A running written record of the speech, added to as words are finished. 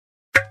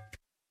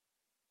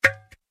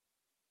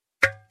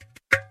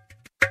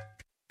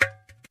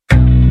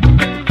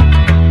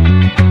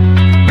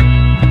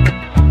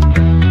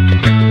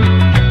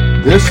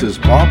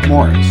Bob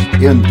Morris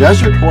in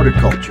Desert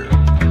Horticulture.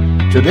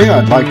 Today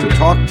I'd like to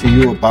talk to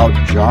you about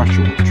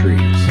Joshua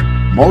trees,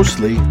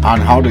 mostly on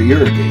how to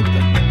irrigate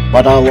them,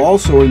 but I'll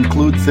also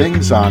include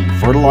things on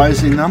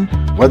fertilizing them,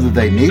 whether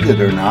they need it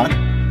or not,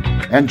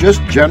 and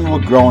just general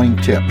growing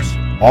tips.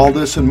 All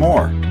this and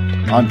more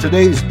on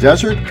today's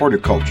Desert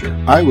Horticulture.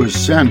 I was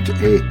sent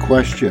a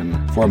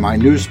question for my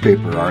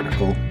newspaper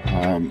article,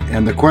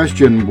 and the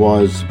question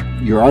was,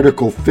 your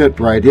article fit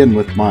right in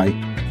with my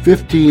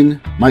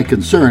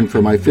concern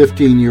for my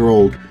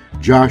 15-year-old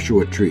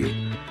Joshua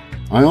tree.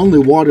 I only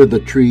water the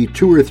tree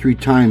 2 or 3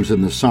 times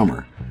in the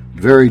summer,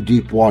 very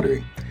deep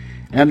watering.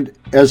 And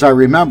as I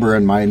remember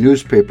in my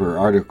newspaper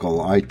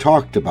article, I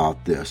talked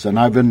about this, and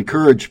I've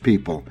encouraged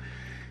people,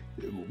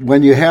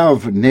 when you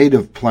have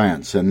native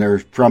plants, and they're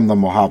from the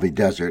Mojave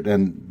Desert,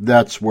 and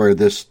that's where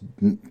this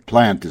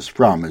plant is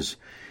from,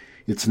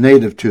 it's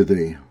native to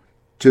the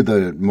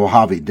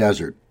Mojave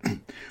Desert.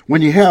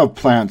 When you have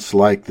plants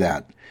like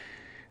that,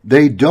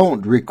 they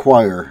don't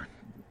require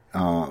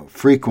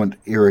frequent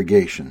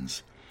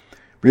irrigations.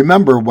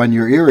 Remember, when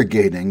you're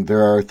irrigating,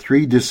 there are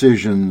 3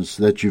 decisions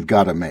that you've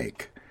got to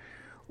make.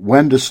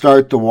 When to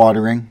start the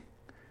watering,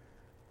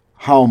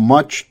 how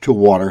much to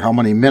water, how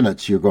many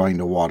minutes you're going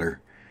to water,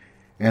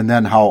 and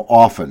then how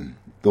often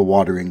the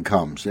watering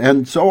comes.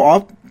 And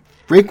so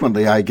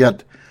frequently I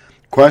get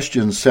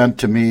questions sent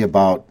to me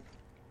about,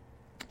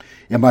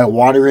 am I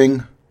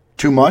watering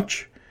too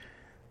much?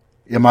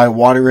 Am I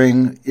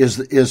watering,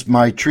 is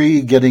my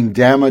tree getting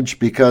damaged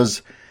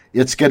because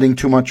it's getting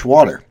too much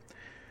water?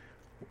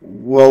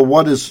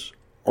 Well, is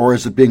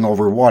it being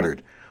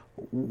overwatered?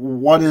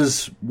 What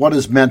is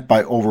meant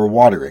by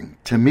overwatering?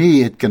 To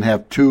me, it can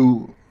have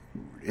two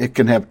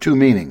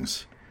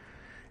meanings,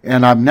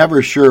 and I'm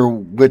never sure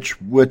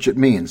which it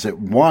means.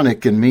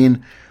 It can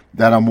mean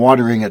that I'm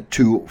watering it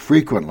too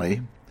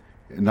frequently.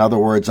 In other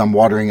words, I'm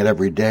watering it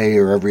every day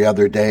or every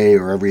other day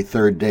or every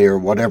third day or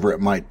whatever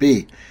it might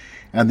be.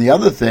 And the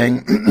other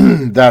thing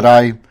that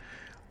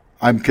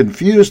I'm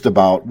confused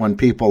about when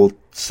people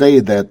say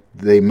that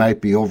they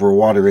might be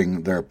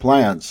overwatering their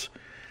plants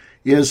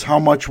is how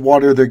much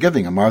water they're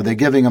giving them. Are they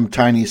giving them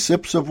tiny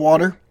sips of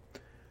water?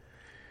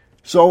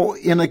 So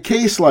in a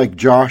case like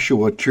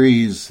Joshua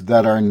trees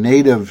that are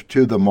native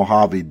to the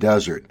Mojave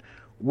Desert,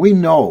 we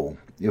know,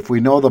 if we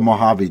know the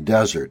Mojave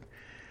Desert,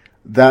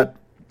 that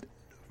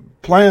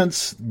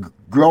plants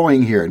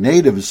growing here,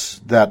 natives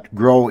that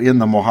grow in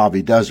the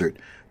Mojave Desert,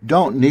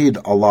 don't need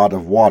a lot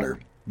of water.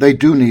 They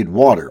do need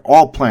water.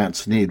 All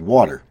plants need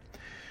water.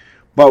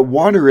 But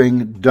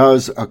watering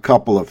does a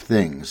couple of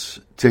things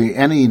to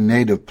any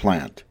native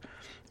plant.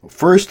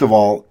 First of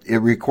all, it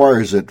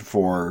requires it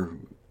for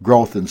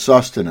growth and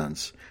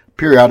sustenance,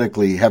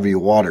 periodically heavy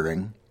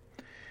watering.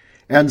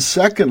 And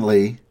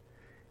secondly,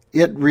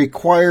 it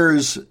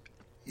requires,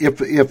 if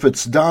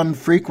it's done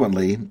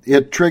frequently,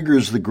 it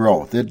triggers the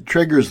growth. It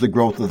triggers the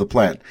growth of the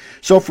plant.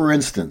 So for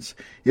instance,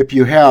 if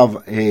you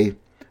have a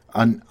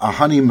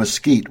honey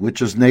mesquite,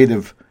 which is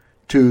native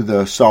to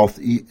the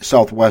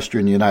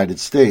southwestern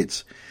United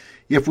States,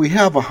 if we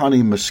have a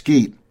honey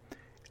mesquite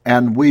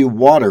and we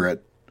water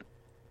it,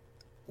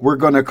 we're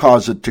going to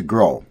cause it to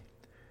grow.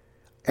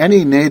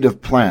 Any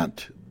native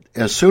plant,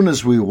 as soon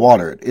as we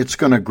water it, it's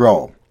going to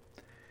grow.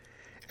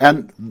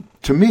 And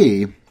to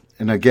me,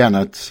 and again,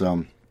 it's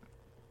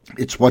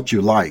what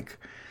you like.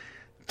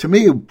 To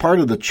me, part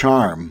of the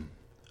charm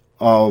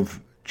of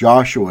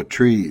Joshua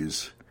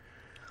trees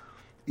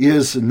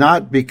is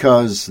not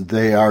because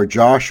they are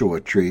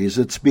Joshua trees,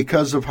 it's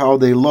because of how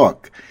they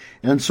look.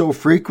 And so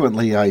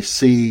frequently I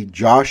see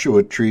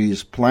Joshua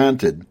trees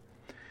planted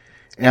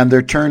and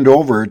they're turned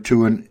over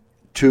to an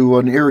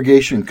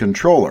irrigation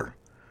controller,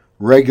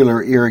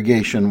 regular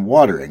irrigation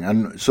watering.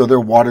 And so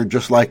they're watered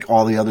just like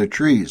all the other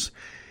trees.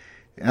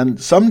 And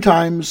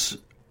oftentimes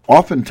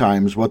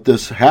what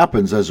this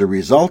happens as a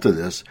result of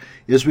this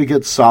is we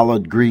get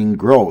solid green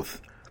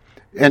growth.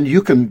 And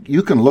you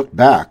can look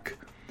back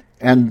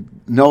and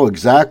know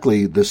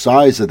exactly the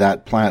size of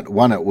that plant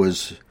when it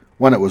was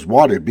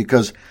watered,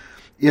 because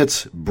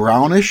it's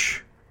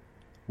brownish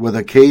with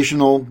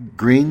occasional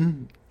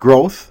green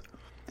growth,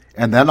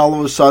 and then all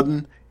of a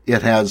sudden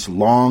it has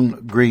long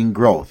green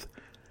growth.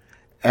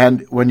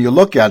 And when you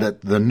look at it,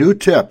 the new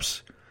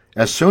tips,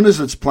 as soon as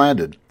it's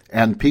planted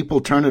and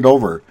people turn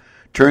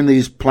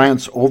these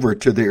plants over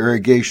to the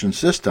irrigation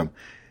system,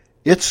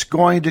 it's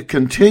going to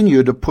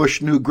continue to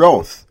push new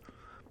growth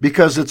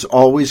because it's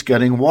always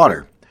getting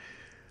water.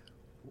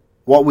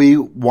 What we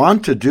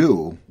want to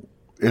do,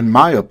 in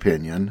my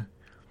opinion,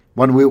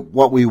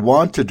 what we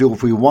want to do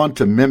if we want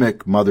to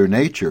mimic Mother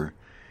Nature,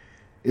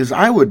 is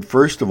I would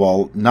first of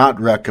all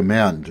not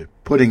recommend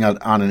putting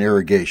it on an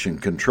irrigation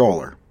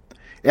controller.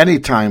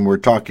 Anytime we're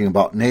talking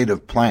about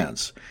native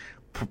plants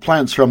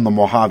from the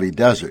Mojave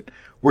Desert,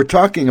 we're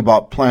talking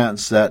about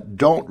plants that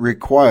don't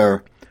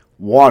require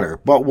water,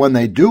 but when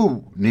they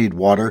do need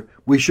water,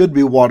 we should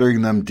be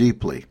watering them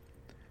deeply.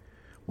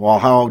 Well,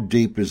 how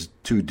deep is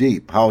too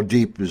deep? How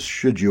deep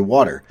should you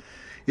water?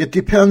 It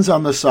depends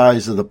on the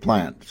size of the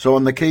plant. So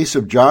in the case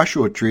of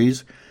Joshua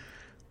trees,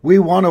 we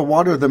want to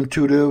water them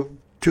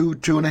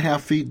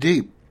 2.5 feet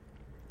deep,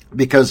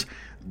 because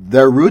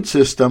their root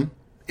system,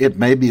 it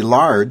may be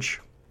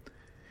large,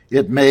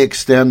 it may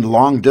extend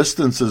long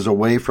distances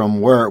away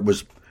from where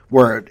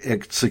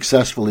it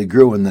successfully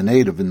grew in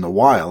the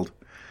wild,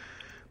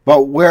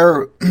 but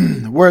where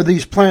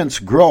these plants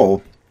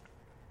grow,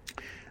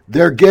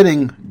 they're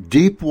getting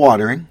deep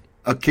watering,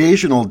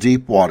 occasional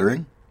deep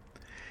watering,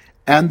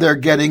 and they're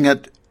getting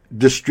it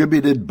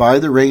distributed by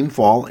the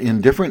rainfall in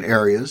different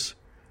areas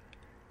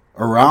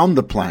around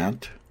the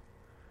plant.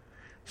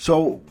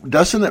 So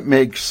doesn't it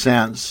make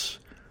sense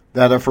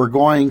that if we're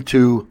going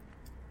to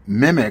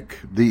mimic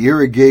the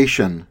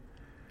irrigation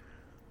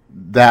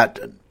that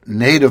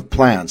native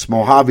plants,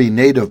 Mojave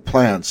native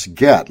plants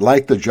get,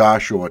 like the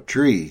Joshua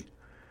tree,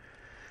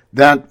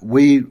 that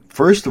we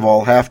first of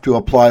all have to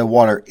apply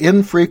water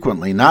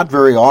infrequently, not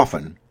very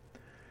often,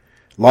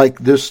 like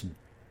this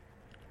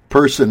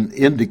person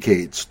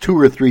indicates, 2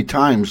 or 3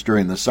 times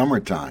during the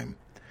summertime.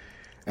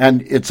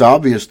 And it's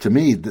obvious to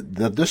me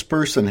that this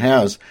person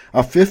has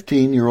a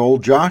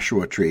 15-year-old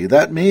Joshua tree.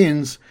 That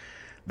means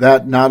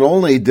that not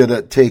only did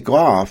it take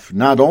off,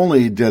 not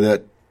only did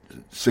it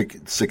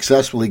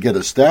successfully get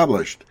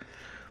established,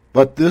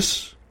 but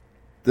this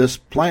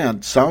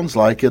plant sounds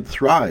like it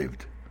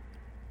thrived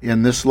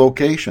in this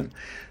location.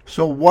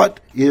 So what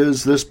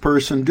is this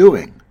person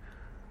doing?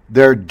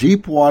 They're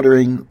deep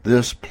watering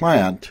this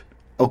plant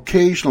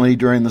occasionally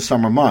during the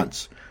summer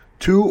months,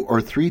 2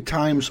 or 3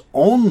 times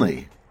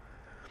only.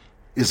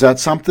 Is that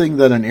something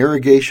that an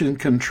irrigation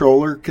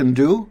controller can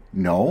do?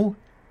 No.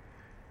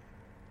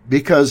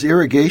 Because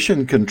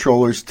irrigation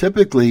controllers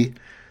typically,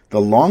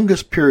 the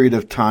longest period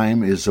of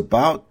time is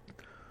about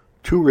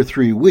 2 or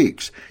 3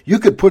 weeks. You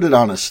could put it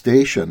on a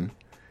station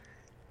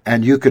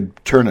and you could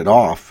turn it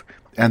off,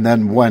 and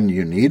then when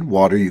you need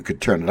water, you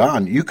could turn it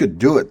on. You could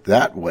do it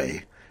that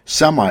way,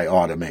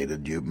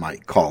 semi-automated, you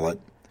might call it.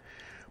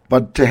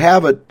 But to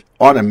have it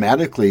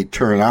automatically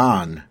turn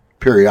on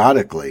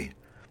periodically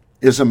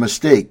is a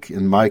mistake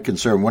in my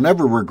concern.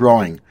 Whenever we're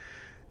growing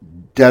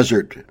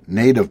desert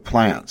native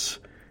plants,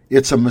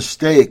 it's a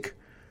mistake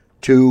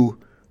to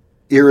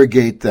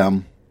irrigate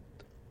them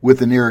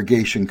with an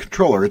irrigation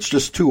controller. It's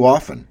just too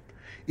often.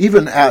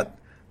 Even at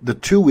the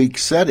 2-week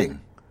setting,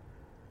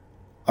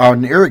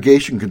 an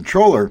irrigation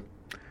controller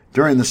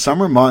during the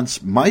summer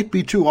months might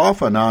be too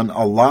often on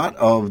a lot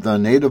of the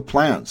native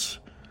plants.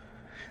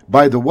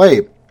 By the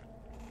way,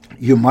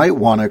 you might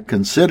want to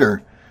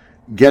consider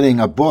getting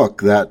a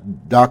book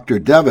that Dr.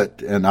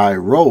 Devitt and I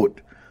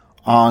wrote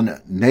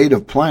on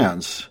native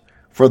plants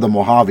for the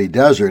Mojave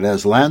Desert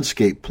as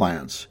landscape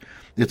plants.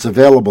 It's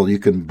available. You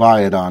can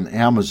buy it on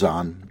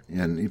Amazon.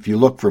 And if you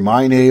look for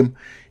my name,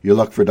 you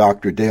look for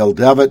Dr. Dale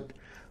Devitt,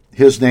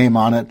 his name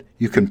on it,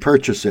 you can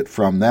purchase it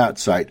from that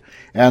site.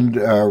 And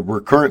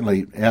we're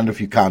currently, and if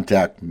you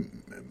contact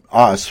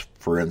us,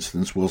 for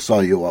instance, we'll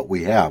sell you what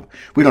we have.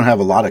 We don't have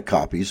a lot of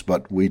copies,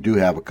 but we do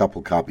have a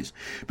couple copies.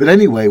 But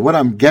anyway, what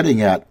I'm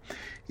getting at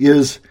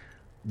is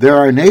there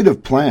are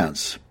native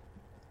plants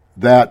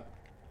that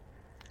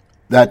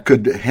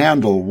could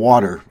handle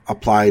water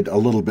applied a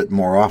little bit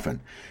more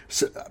often,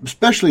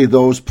 especially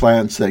those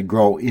plants that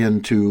grow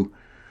into,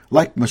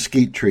 like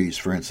mesquite trees,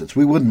 for instance.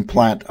 We wouldn't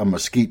plant a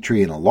mesquite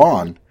tree in a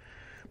lawn,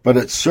 but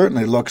it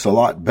certainly looks a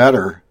lot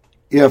better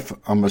if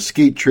a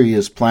mesquite tree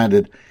is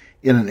planted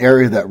in an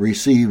area that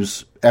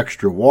receives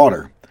extra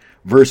water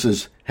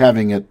versus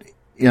having it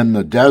in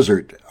the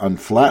desert on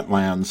flat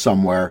land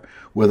somewhere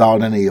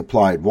without any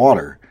applied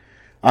water.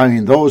 I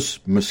mean, those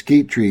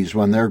mesquite trees,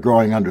 when they're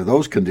growing under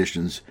those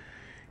conditions,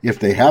 if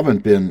they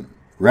haven't been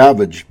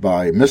ravaged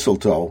by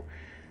mistletoe,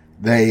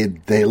 they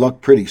look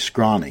pretty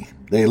scrawny.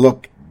 It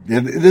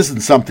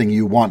isn't something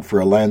you want for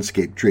a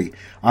landscape tree.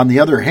 On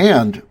the other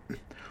hand,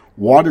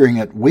 watering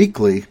it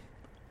weekly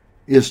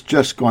is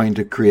just going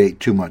to create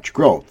too much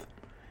growth.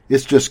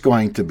 It's just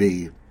going to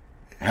be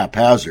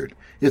haphazard.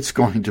 It's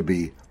going to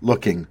be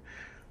looking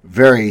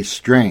very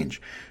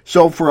strange.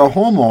 So for a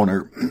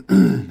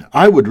homeowner,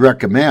 I would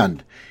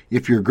recommend,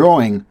 if you're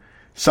growing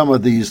some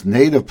of these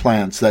native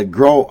plants that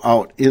grow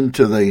out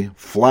into the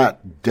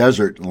flat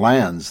desert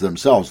lands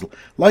themselves,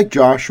 like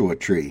Joshua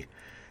tree,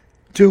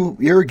 to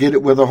irrigate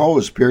it with a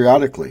hose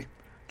periodically,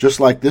 just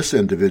like this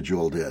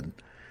individual did.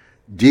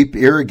 Deep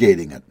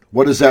irrigating it.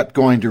 What is that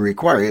going to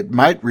require? It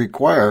might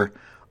require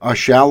a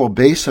shallow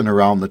basin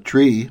around the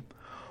tree,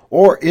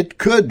 or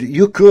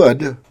you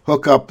could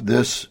hook up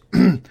this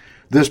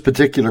this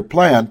particular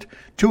plant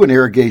to an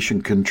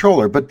irrigation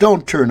controller, but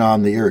don't turn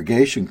on the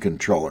irrigation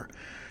controller.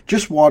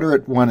 Just water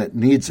it when it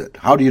needs it.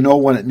 How do you know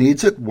when it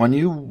needs it?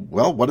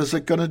 What is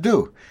it going to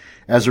do?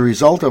 As a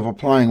result of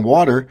applying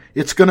water,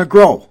 it's going to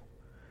grow.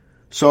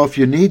 So if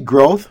you need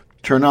growth,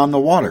 turn on the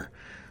water.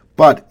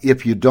 But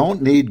if you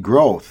don't need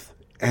growth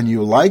and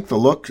you like the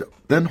look,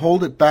 then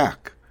hold it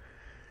back.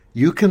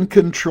 You can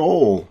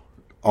control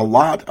a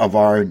lot of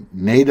our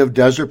native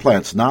desert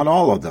plants, not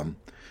all of them,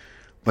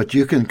 but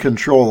you can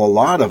control a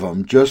lot of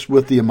them just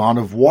with the amount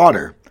of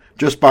water,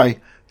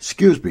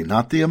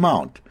 not the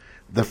amount,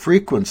 the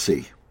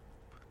frequency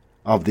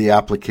of the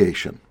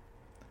application.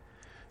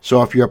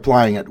 So if you're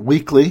applying it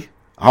weekly,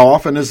 how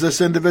often is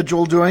this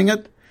individual doing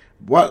it?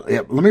 Well,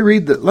 let me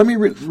read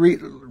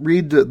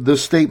the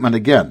statement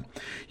again.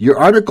 Your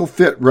article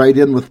fit right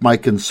in with my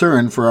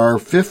concern for our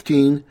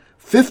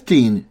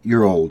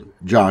 15-year-old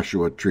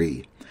Joshua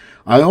tree.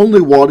 I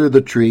only water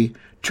the tree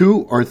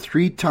 2 or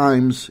 3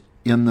 times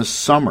in the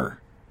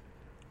summer.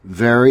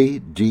 Very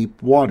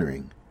deep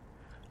watering.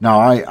 Now,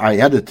 I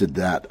edited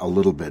that a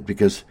little bit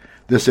because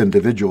this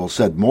individual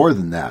said more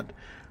than that,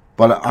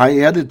 but I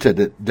edited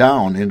it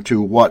down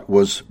into what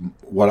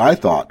I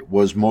thought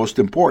was most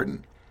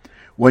important.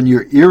 When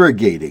you're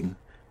irrigating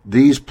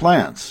these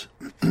plants,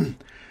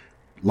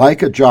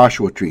 like a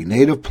Joshua tree,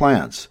 native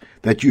plants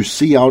that you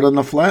see out on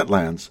the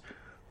flatlands,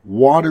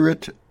 water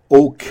it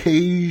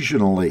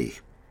occasionally.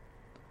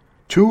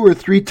 2 or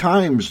 3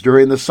 times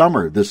during the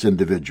summer, this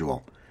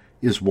individual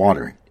is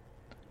watering.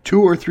 2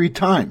 or 3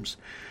 times.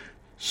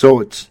 So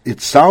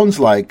it sounds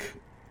like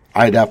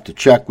I'd have to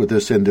check with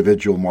this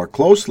individual more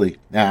closely,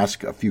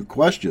 ask a few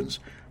questions,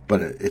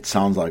 but it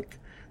sounds like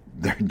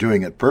they're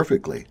doing it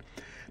perfectly.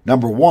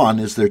 Number 1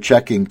 is they're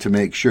checking to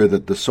make sure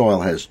that the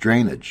soil has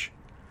drainage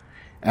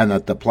and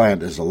that the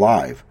plant is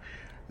alive.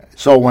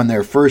 So when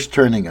they're first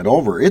turning it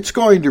over, it's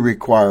going to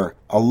require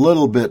a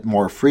little bit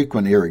more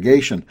frequent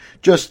irrigation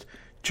just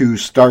to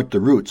start the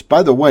roots.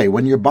 By the way,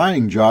 when you're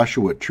buying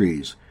Joshua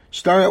trees,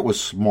 start out with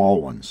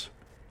small ones.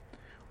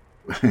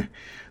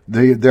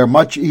 They're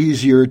much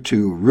easier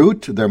to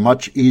root. They're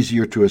much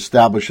easier to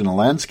establish in a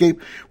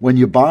landscape. When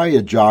you buy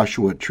a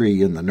Joshua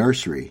tree in the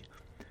nursery,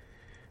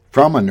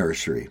 from a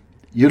nursery,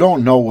 you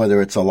don't know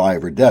whether it's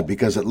alive or dead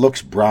because it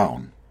looks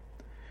brown.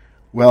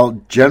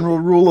 Well, general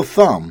rule of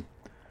thumb,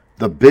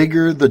 the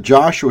bigger the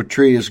Joshua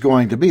tree is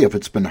going to be if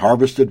it's been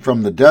harvested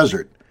from the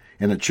desert,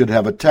 and it should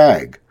have a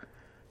tag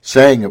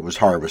saying it was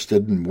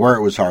harvested and where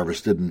it was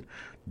harvested and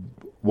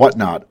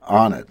whatnot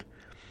on it.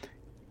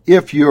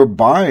 If you're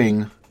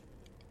buying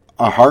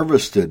a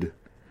harvested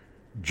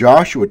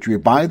Joshua tree,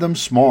 buy them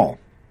small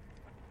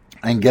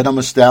and get them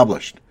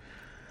established.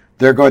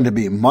 They're going to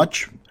be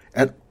much,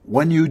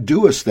 when you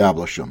do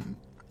establish them,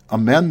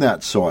 amend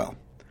that soil.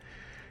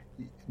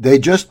 They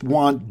just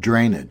want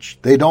drainage.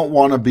 They don't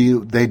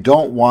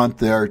want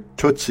their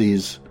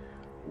tootsies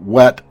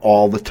wet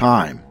all the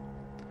time.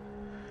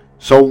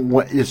 So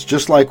it's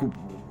just like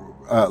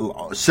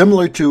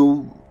similar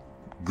to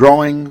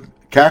growing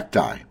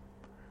cacti,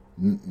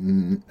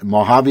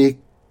 Mojave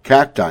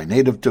cacti,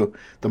 native to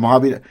the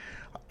Mojave.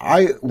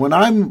 When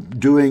I'm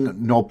doing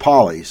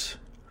nopales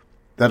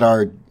that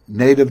are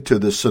native to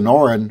the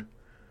Sonoran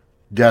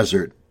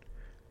Desert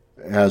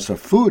as a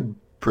food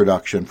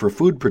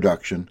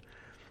production,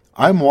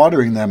 I'm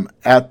watering them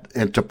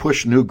and to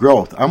push new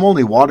growth. I'm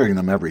only watering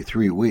them every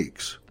 3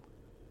 weeks.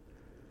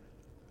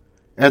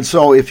 And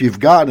so if you've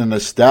got an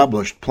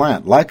established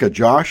plant like a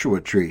Joshua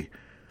tree,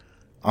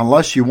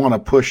 unless you want to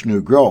push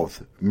new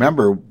growth,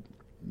 remember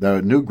the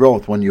new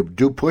growth, when you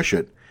do push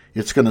it,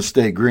 it's going to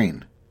stay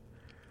green.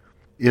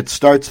 It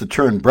starts to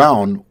turn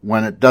brown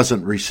when it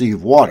doesn't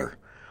receive water.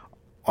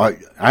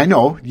 I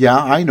know,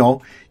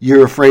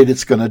 you're afraid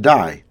it's going to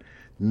die.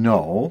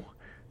 No,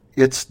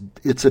 it's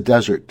a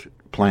desert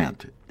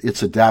plant.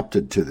 It's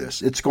adapted to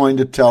this. It's going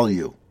to tell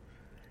you.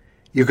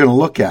 You're going to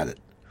look at it,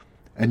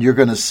 and you're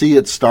going to see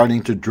it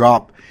starting to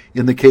drop.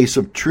 In the case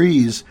of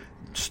trees,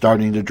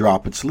 starting to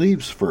drop its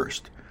leaves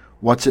first.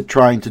 What's it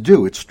trying to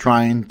do? It's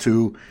trying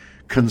to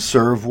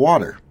conserve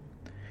water.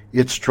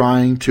 It's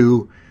trying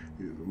to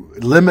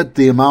limit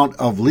the amount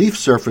of leaf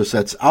surface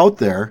that's out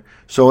there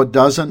so it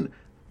doesn't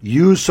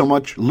lose so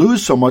much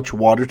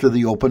water to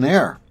the open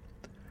air.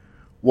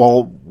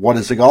 Well, what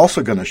is it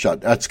also going to shut?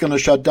 That's going to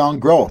shut down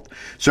growth.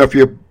 So if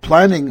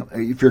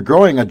you're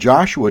growing a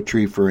Joshua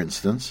tree, for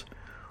instance,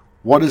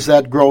 what does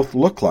that growth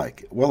look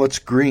like? Well, it's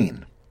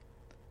green.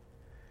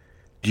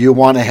 Do you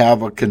want to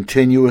have a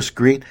continuous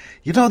green?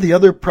 You know, the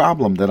other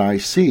problem that I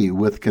see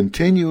with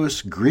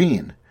continuous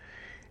green,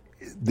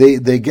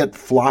 they get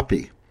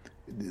floppy.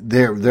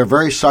 They're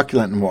very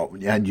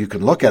succulent, and you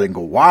can look at it and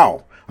go,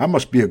 wow, I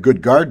must be a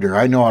good gardener.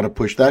 I know how to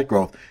push that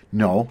growth.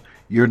 No,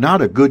 you're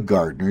not a good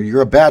gardener.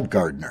 You're a bad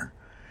gardener.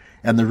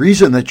 And the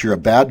reason that you're a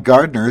bad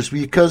gardener is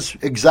because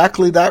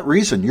exactly that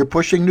reason. You're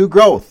pushing new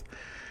growth.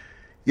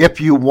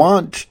 If you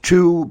want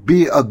to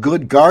be a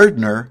good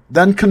gardener,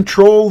 then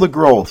control the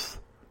growth.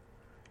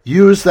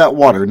 Use that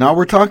water. Now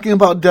we're talking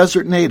about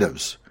desert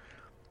natives.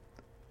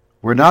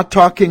 We're not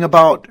talking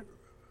about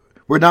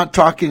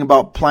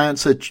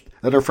plants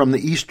that are from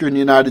the eastern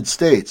United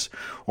States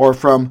or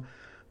from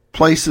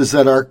places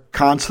that are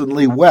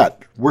constantly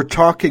wet. We're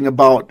talking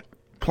about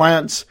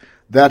plants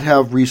that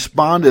have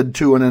responded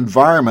to an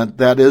environment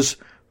that is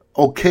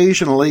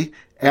occasionally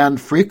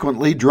and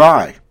frequently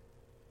dry.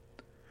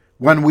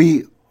 When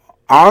we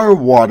are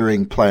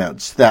watering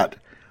plants that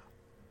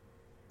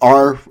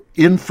are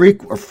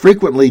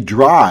frequently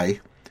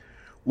dry,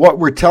 what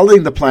we're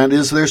telling the plant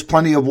is there's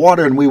plenty of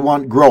water and we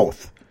want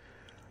growth.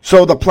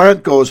 So the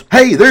plant goes,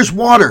 hey, there's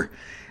water,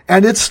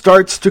 and it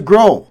starts to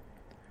grow.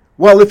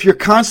 Well, if you're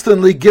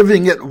constantly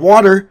giving it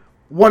water,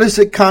 what is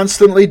it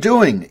constantly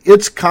doing?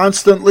 It's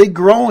constantly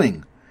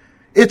growing.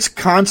 It's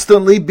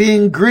constantly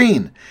being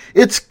green.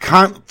 It's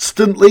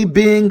constantly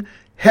being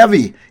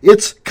heavy.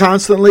 It's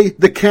constantly,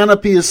 the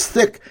canopy is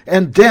thick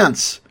and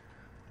dense.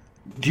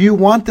 Do you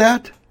want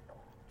that?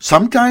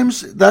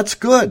 Sometimes that's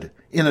good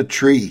in a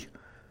tree.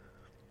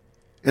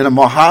 In a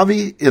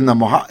Mojave,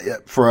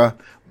 for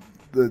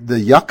the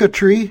yucca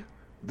tree,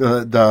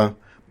 the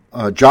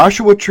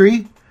Joshua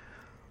tree,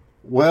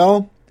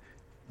 well,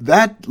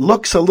 that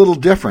looks a little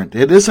different.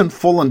 It isn't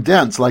full and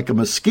dense like a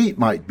mesquite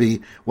might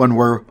be when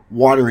we're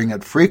watering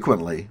it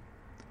frequently.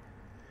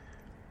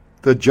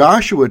 The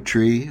Joshua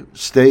tree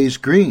stays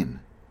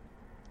green.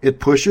 It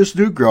pushes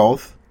new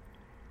growth.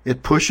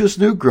 It pushes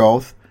new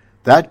growth.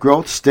 That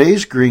growth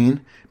stays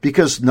green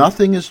because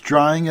nothing is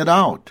drying it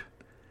out.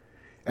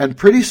 And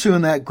pretty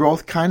soon that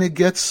growth kind of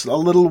gets a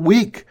little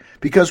weak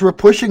because we're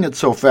pushing it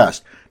so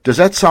fast. Does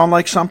that sound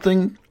like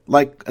something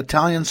like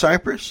Italian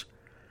cypress?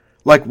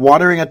 Like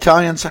watering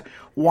Italian cypress?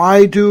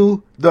 Why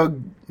do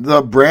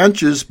the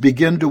branches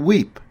begin to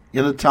weep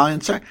in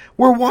Italian cypress?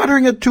 We're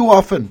watering it too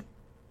often.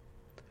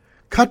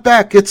 Cut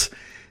back.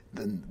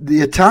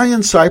 The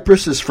Italian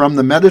cypress is from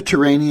the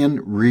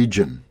Mediterranean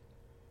region.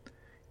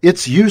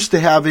 It's used to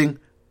having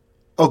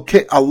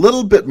a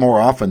little bit more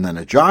often than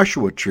a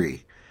Joshua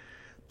tree,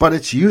 but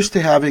it's used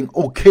to having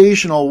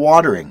occasional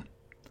watering.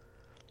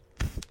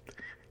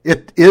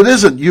 It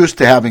isn't used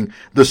to having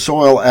the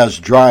soil as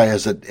dry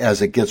as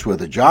it gets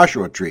with a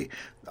Joshua tree.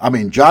 I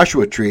mean,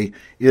 Joshua tree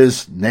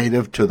is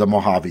native to the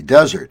Mojave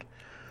Desert,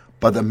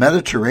 but the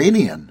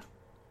Mediterranean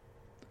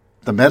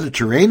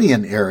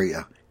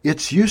area,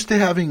 it's used to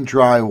having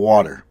dry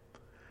water.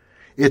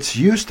 It's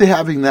used to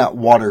having that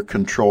water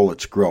control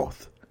its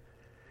growth.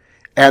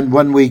 And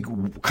when we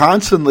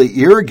constantly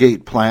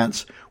irrigate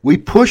plants, we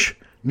push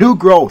new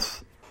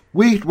growth.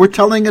 We're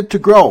telling it to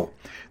grow.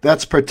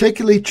 That's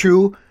particularly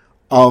true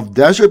of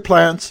desert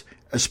plants,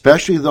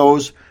 especially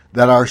those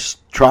that are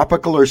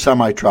tropical or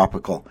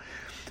semi-tropical.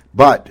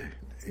 But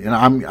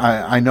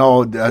I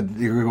know that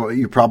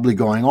you're probably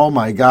going, oh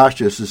my gosh,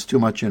 this is too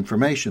much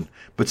information.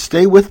 But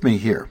stay with me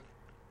here.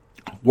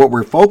 What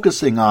we're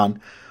focusing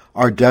on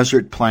are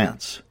desert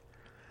plants.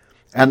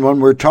 And when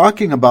we're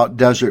talking about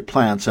desert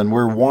plants and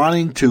we're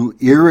wanting to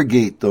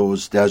irrigate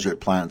those desert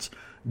plants,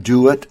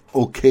 do it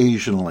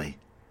occasionally.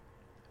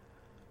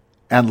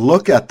 And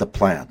look at the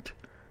plant.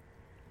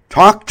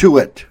 Talk to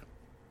it.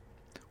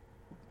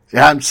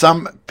 And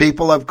some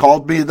people have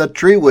called me the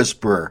tree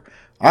whisperer.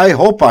 I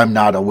hope I'm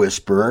not a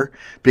whisperer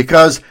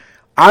because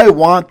I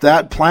want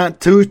that plant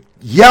to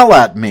yell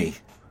at me.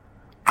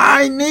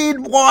 I need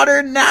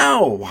water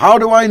now. How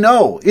do I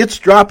know? It's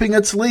dropping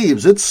its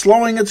leaves. It's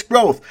slowing its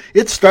growth.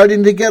 It's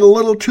starting to get a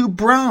little too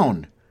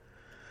brown.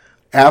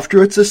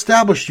 After it's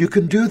established, you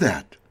can do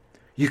that.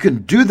 You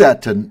can do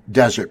that to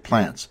desert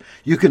plants.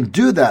 You can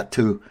do that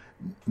to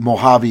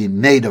Mojave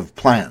native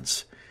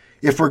plants.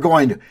 If we're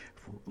going to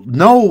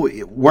know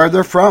where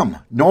they're from,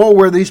 know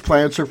where these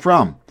plants are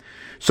from.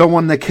 So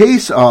in the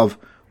case of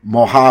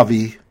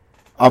Mojave,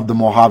 of the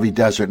Mojave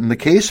Desert, in the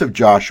case of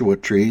Joshua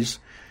trees,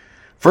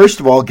 first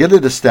of all, get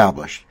it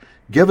established.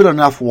 Give it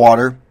enough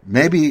water,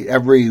 maybe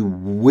every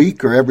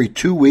week or every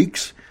 2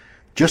 weeks.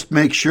 Just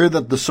make sure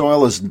that the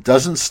soil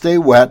doesn't stay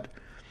wet.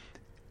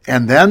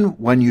 And then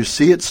when you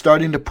see it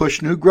starting to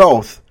push new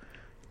growth,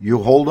 you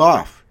hold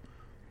off.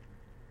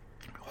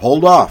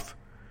 Hold off.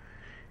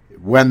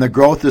 When the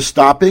growth is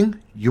stopping,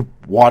 you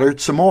water it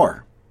some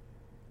more.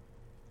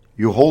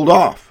 You hold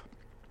off.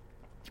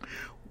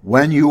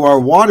 When you are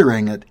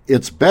watering it,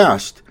 it's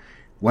best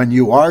when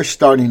you are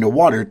starting to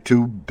water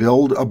to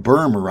build a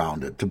berm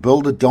around it, to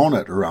build a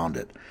donut around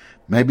it,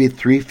 maybe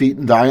 3 feet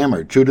in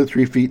diameter, 2 to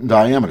 3 feet in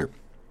diameter.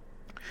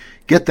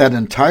 Get that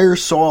entire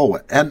soil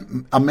wet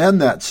and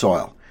amend that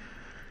soil.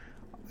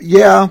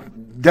 Yeah,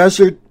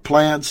 desert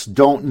plants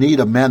don't need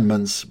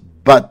amendments,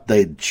 but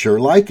they sure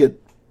like it.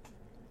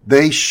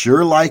 They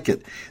sure like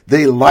it.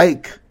 They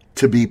like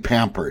to be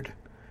pampered.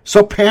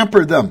 So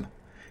pamper them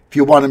if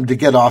you want them to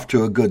get off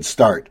to a good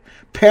start.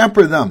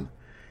 Pamper them.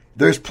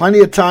 There's plenty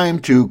of time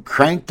to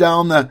crank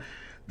down the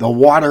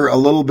water a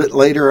little bit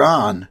later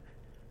on,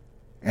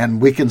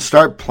 and we can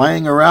start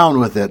playing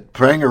around with it,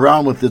 playing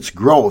around with its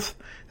growth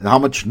and how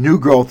much new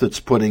growth it's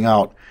putting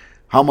out,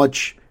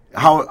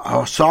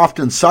 how soft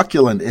and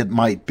succulent it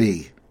might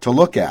be to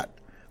look at,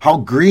 how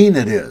green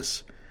it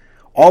is.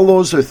 All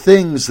those are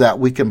things that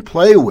we can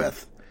play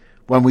with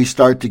when we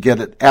start to get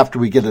it, after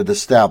we get it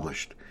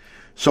established.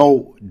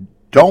 So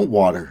don't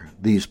water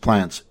these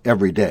plants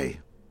every day,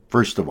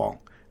 first of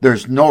all.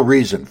 There's no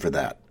reason for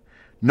that.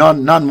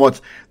 None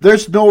what's.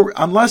 There's no,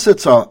 unless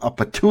it's a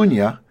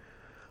petunia,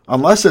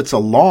 unless it's a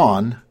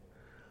lawn,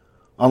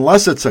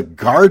 unless it's a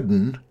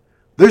garden,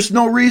 there's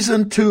no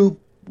reason to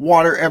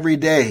water every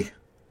day.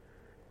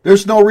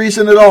 There's no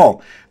reason at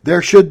all.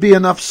 There should be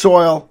enough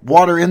soil,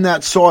 water in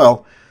that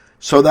soil,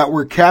 so that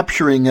we're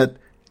capturing it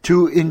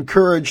to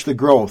encourage the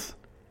growth.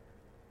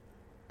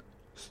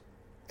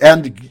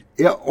 And,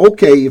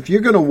 okay, if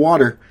you're going to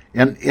water,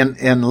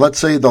 and let's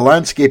say the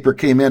landscaper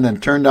came in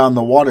and turned on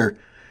the water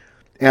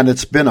and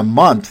it's been a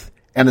month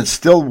and it's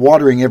still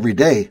watering every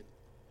day,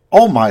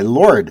 oh my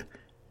Lord,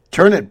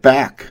 turn it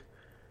back.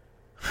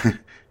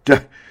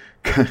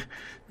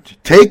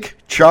 Take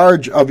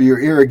charge of your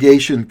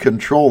irrigation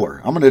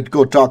controller. I'm going to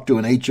go talk to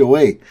an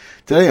HOA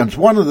today, and it's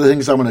one of the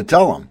things I'm going to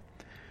tell them.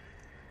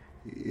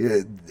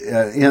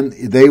 And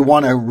they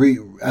want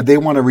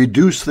to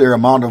reduce their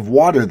amount of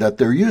water that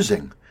they're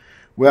using.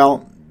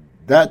 Well,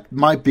 that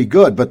might be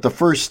good, but the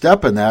first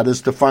step in that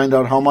is to find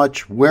out how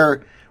much,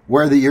 where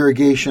the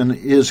irrigation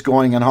is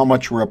going and how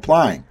much we're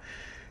applying.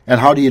 And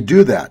how do you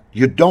do that?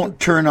 You don't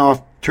turn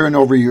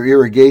over your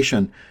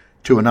irrigation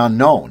to an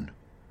unknown.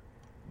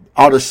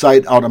 Out of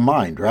sight, out of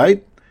mind,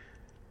 right?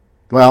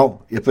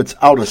 Well, if it's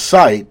out of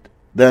sight,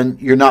 then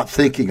you're not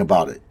thinking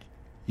about it.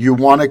 You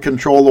want to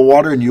control the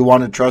water and you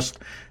want to trust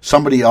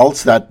somebody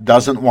else that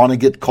doesn't want to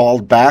get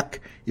called back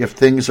if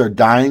things are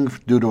dying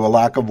due to a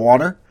lack of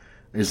water?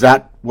 Is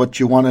that what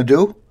you want to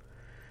do?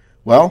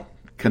 Well,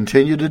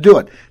 continue to do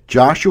it.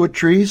 Joshua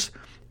trees,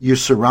 you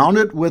surround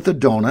it with a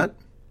donut.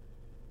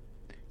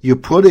 You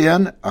put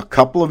in a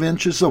couple of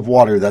inches of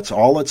water. That's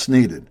all that's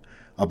needed.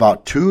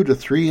 About 2 to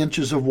 3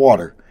 inches of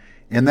water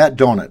in that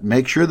donut.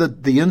 Make sure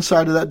that the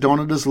inside of that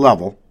donut is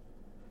level.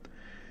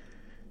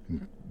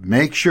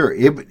 Make sure,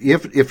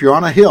 if you're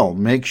on a hill,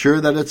 make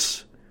sure that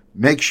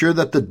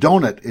the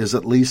donut is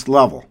at least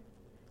level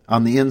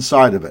on the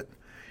inside of it.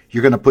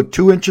 You're going to put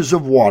 2 inches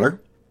of water,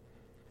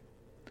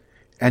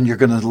 and you're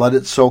going to let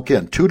it soak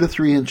in. 2 to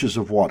 3 inches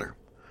of water.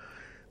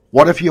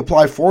 What if you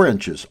apply 4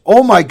 inches?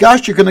 Oh my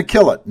gosh, you're going to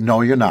kill it.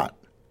 No, you're not.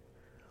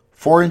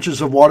 4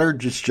 inches of water,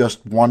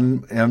 just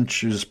 1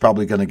 inch is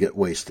probably going to get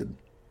wasted.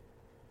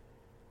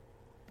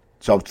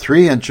 So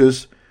 3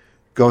 inches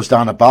goes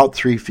down about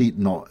 3 feet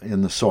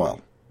in the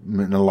soil,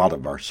 in a lot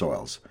of our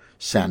soils.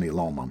 Sandy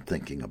loam I'm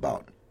thinking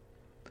about.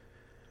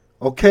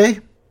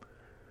 Okay?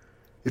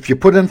 If you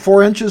put in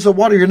 4 inches of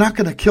water, you're not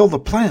going to kill the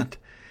plant.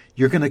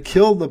 You're going to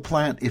kill the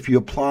plant if you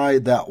apply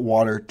that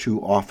water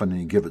too often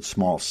and you give it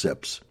small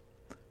sips.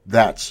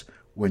 That's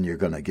when you're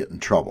going to get in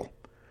trouble.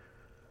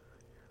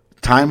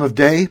 Time of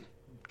day,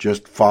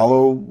 just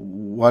follow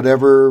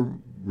whatever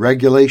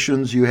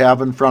regulations you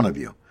have in front of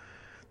you.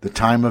 The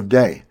time of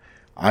day.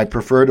 I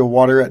prefer to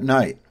water at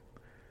night.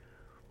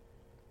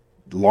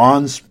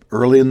 Lawns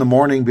early in the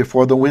morning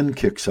before the wind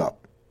kicks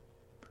up.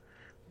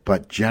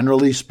 But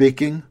generally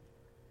speaking,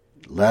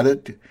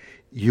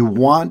 you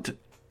want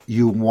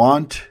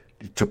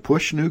to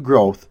push new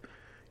growth.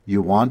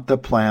 You want the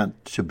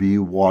plant to be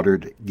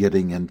watered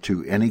getting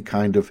into any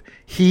kind of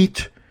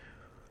heat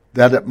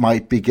that it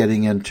might be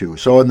getting into.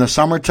 So in the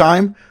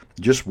summertime,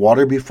 just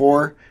water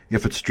before,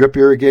 if it's drip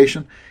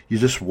irrigation, you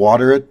just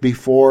water it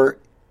before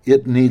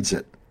it needs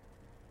it.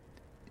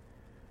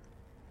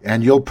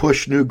 And you'll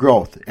push new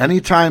growth.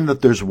 Anytime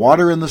that there's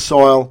water in the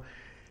soil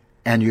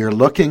and you're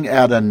looking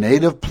at a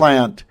native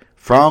plant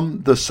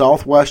from the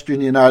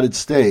southwestern United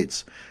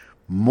States,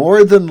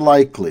 more than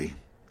likely,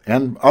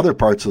 and other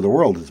parts of the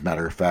world as a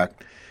matter of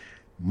fact,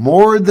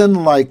 more than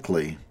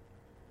likely,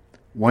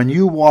 when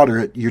you water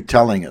it, you're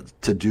telling it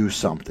to do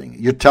something.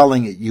 You're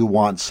telling it you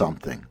want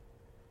something.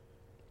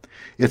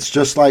 It's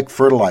just like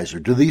fertilizer.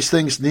 Do these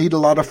things need a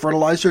lot of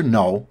fertilizer?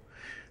 No,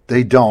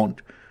 they don't.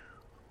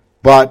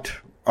 But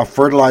a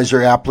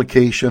fertilizer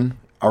application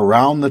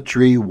around the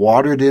tree,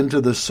 watered into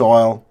the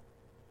soil,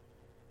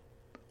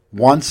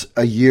 once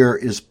a year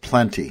is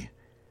plenty.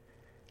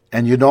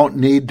 And you don't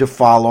need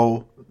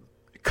to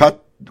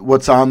cut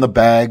what's on the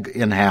bag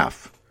in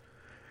half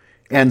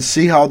and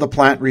see how the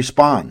plant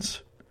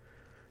responds.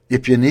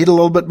 If you need a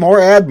little bit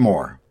more, add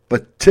more.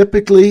 But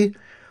typically,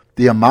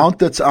 the amount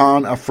that's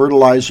on a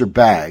fertilizer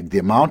bag, the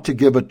amount to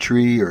give a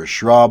tree or a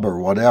shrub or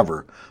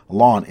whatever, a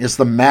lawn, is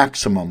the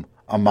maximum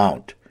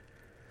amount.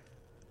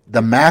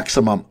 The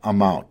maximum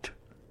amount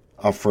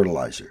of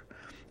fertilizer.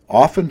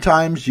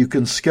 Oftentimes you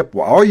can skip,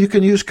 or you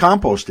can use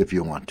compost if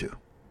you want to.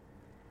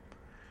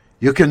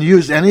 You can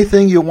use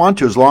anything you want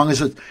to as long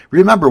as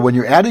remember, when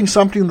you're adding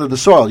something to the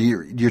soil,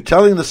 you're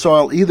telling the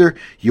soil either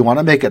you want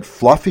to make it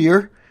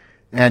fluffier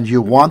and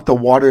you want the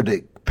water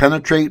to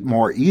penetrate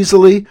more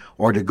easily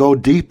or to go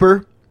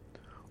deeper,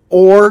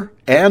 or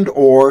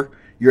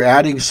you're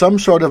adding some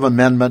sort of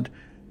amendment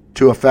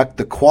to affect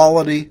the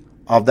quality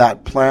of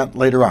that plant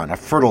later on, a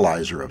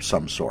fertilizer of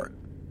some sort.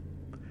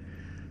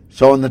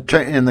 So in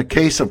the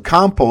case of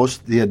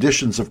compost, the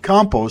additions of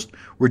compost,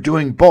 we're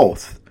doing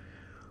both.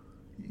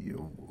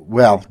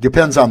 Well,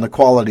 depends on the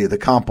quality of the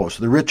compost,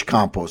 the rich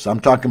compost.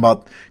 I'm talking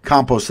about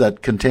composts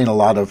that contain a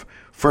lot of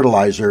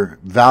fertilizer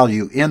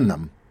value in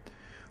them.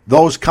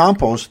 Those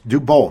composts do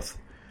both.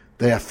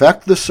 They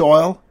affect the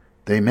soil,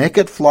 they make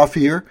it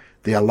fluffier,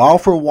 they allow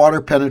for water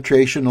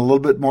penetration a little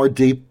bit more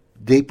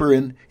deeper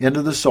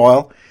into the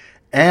soil,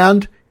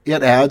 and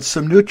it adds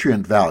some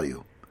nutrient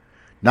value.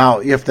 Now,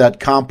 if that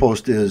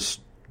compost is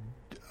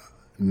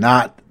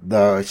not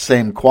the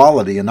same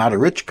quality and not a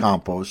rich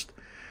compost,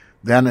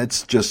 then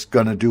it's just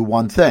going to do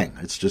one thing.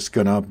 It's just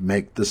going to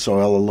make the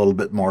soil a little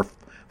bit more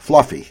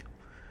fluffy,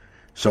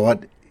 so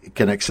it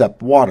can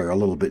accept water a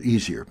little bit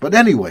easier. But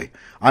anyway,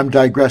 I'm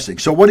digressing.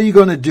 So what are you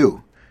going to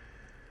do?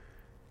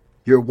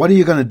 What are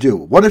you going to do?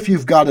 What if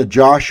you've got a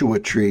Joshua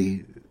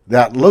tree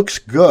that looks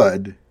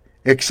good,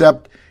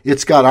 except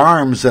it's got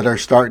arms that are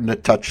starting to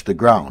touch the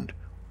ground?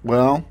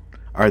 Well,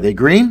 are they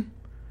green?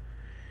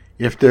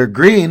 If they're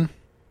green,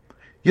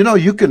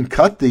 you can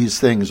cut these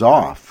things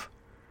off.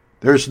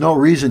 There's no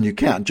reason you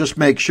can't. Just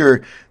make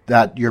sure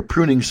that your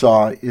pruning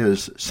saw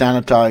is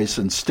sanitized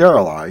and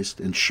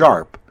sterilized and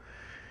sharp.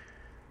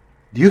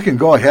 You can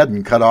go ahead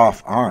and cut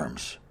off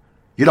arms.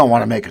 You don't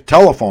want to make a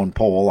telephone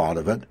pole out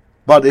of it.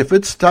 But if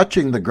it's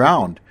touching the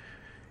ground,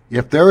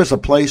 if there is a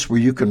place where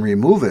you can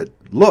remove it,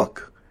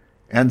 look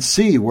and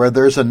see where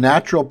there's a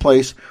natural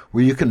place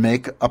where you can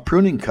make a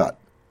pruning cut,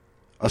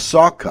 a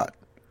saw cut.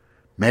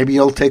 Maybe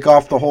you'll take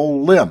off the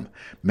whole limb.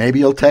 Maybe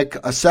you'll take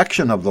a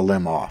section of the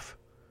limb off.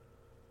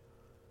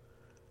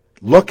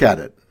 Look at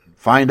it.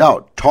 Find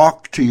out.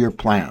 Talk to your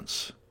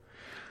plants.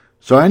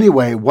 So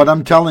anyway, what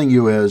I'm telling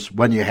you is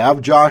when you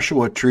have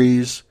Joshua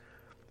trees,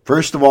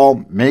 first of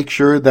all, make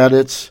sure that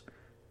it's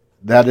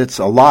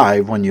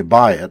alive when you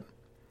buy it,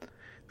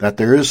 that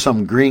there is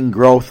some green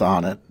growth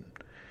on it.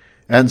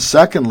 And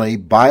secondly,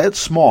 buy it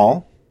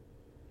small,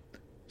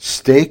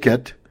 stake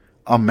it,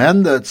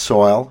 amend that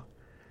soil,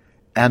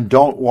 and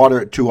don't water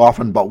it too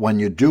often, but when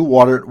you do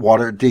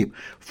water it deep.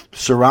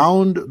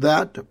 Surround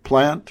that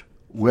plant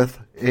with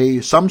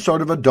some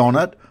sort of a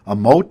donut, a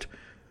moat,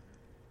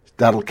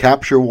 that'll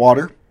capture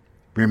water.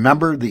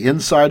 Remember, the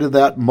inside of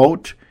that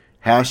moat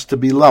has to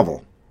be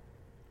level.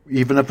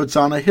 Even if it's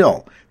on a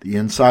hill, the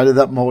inside of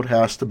that moat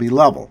has to be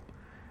level.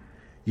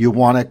 You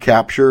want to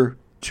capture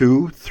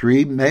 2,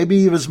 3,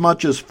 maybe as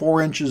much as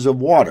 4 inches of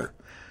water.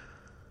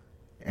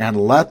 And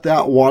let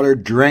that water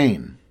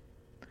drain.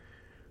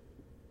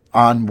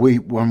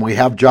 When we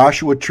have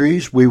Joshua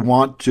trees, we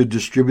want to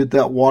distribute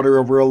that water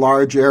over a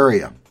large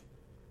area.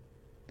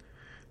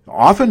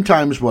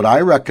 Oftentimes what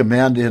I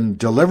recommend in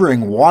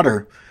delivering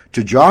water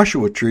to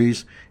Joshua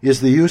trees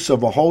is the use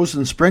of a hose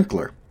and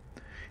sprinkler.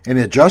 And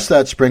adjust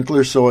that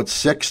sprinkler so it's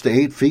 6 to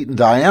 8 feet in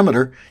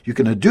diameter. You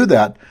can do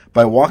that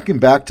by walking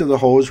back to the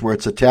hose where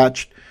it's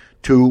attached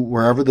to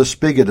wherever the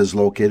spigot is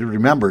located.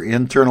 Remember,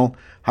 internal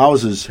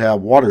houses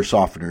have water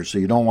softeners, so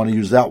you don't want to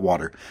use that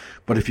water.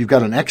 But if you've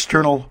got an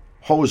external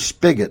hose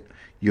spigot,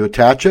 you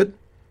attach it,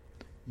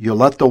 you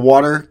let the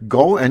water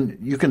go, and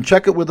you can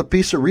check it with a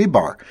piece of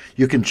rebar.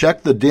 You can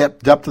check the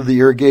depth of the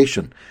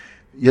irrigation.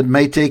 It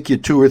may take you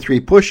 2 or 3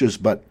 pushes,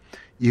 but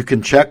you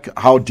can check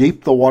how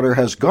deep the water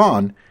has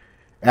gone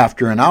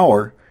after an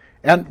hour.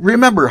 And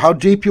remember how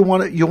deep you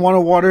want it. You want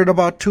to water it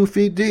about 2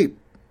 feet deep.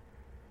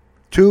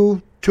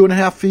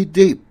 2.5 feet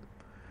deep.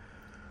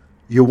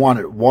 You want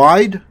it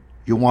wide.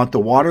 You want the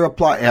water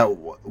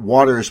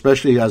water,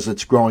 especially as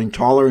it's growing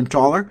taller and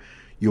taller.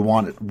 You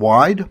want it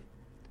wide.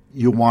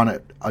 You want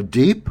it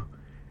deep,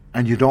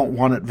 and you don't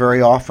want it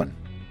very often.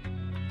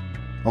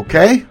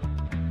 Okay?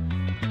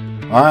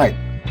 All right.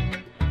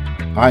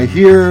 I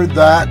hear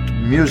that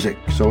music,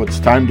 so it's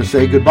time to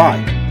say goodbye.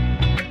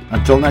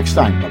 Until next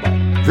time,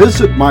 bye-bye.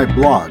 Visit my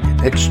blog,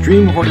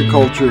 Extreme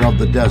Horticulture of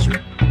the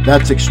Desert.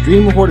 That's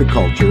Extreme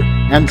Horticulture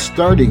and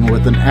starting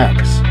with an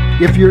X.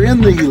 If you're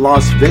in the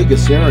Las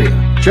Vegas area,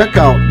 check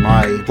out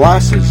my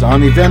classes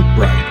on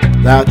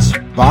Eventbrite. That's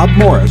Bob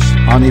Morris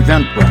on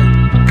Eventbrite.